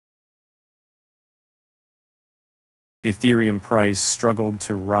Ethereum price struggled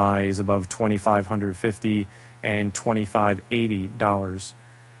to rise above $2,550 and $2,580.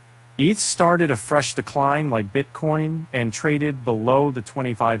 ETH started a fresh decline like Bitcoin and traded below the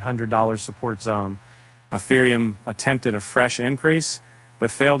 $2,500 support zone. Ethereum attempted a fresh increase,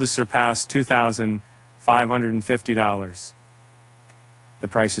 but failed to surpass $2,550. The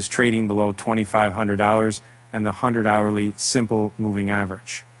price is trading below $2,500 and the 100-hourly simple moving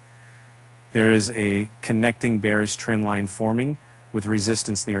average. There is a connecting bearish trend line forming with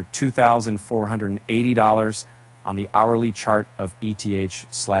resistance near $2,480 on the hourly chart of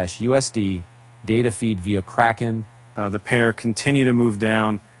ETH/USD data feed via Kraken. The pair continue to move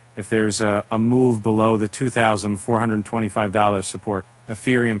down. If there's a move below the $2,425 support,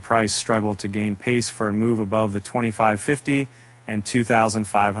 Ethereum price struggled to gain pace for a move above the $2,550 and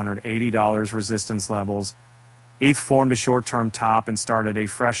 $2,580 resistance levels. ETH formed a short-term top and started a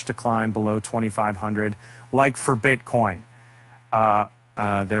fresh decline below $2,500, like for Bitcoin.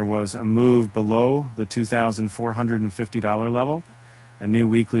 There was a move below the $2,450 level. A new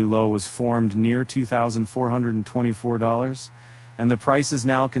weekly low was formed near $2,424, and the price is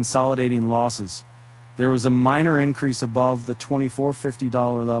now consolidating losses. There was a minor increase above the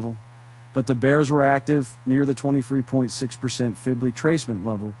 $2,450 level, but the bears were active near the 23.6% fib retracement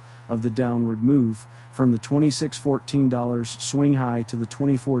level of the downward move from the $2,614 swing high to the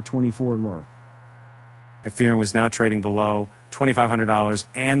 $2,424 low. Ethereum was now trading below $2,500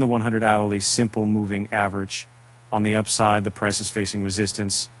 and the 100-hourly simple moving average. On the upside, the price is facing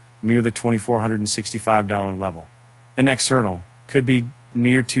resistance near the $2,465 level. The next hurdle could be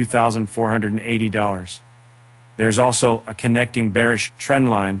near $2,480. There's also a connecting bearish trend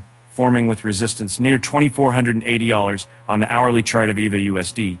line forming with resistance near $2,480 on the hourly chart of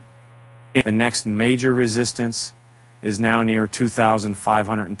ETH/USD. The next major resistance is now near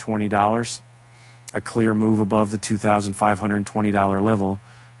 $2,520. A clear move above the $2,520 level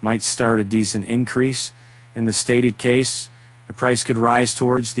might start a decent increase. In the stated case, the price could rise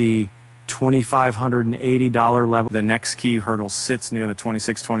towards the $2,580 level. The next key hurdle sits near the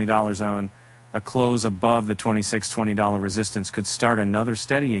 $2,620 zone. A close above the $2,620 resistance could start another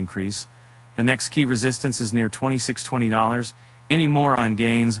steady increase. The next key resistance is near $2,620. Any more on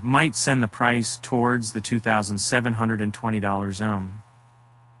gains might send the price towards the $2,720 zone.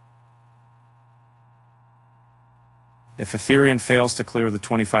 If Ethereum fails to clear the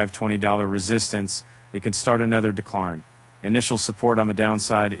 $2,520 resistance, it could start another decline. Initial support on the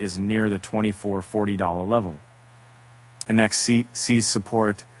downside is near the $2,440 level. The next C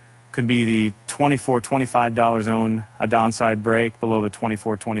support could be the $2,425 zone. A downside break below the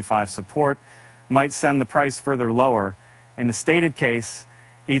 $2,425 support might send the price further lower. In the stated case,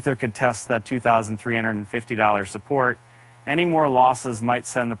 Ether could test that $2,350 support. Any more losses might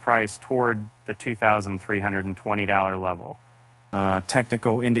send the price toward the $2,320 level.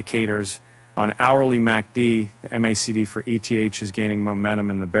 Technical indicators on hourly MACD, the MACD for ETH is gaining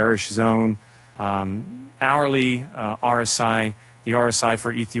momentum in the bearish zone. Hourly RSI, the RSI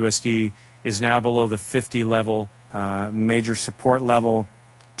for ETH/USD is now below the 50 level. Major support level,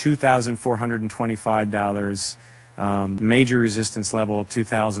 $2,425. Major resistance level,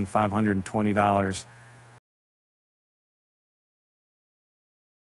 $2,520.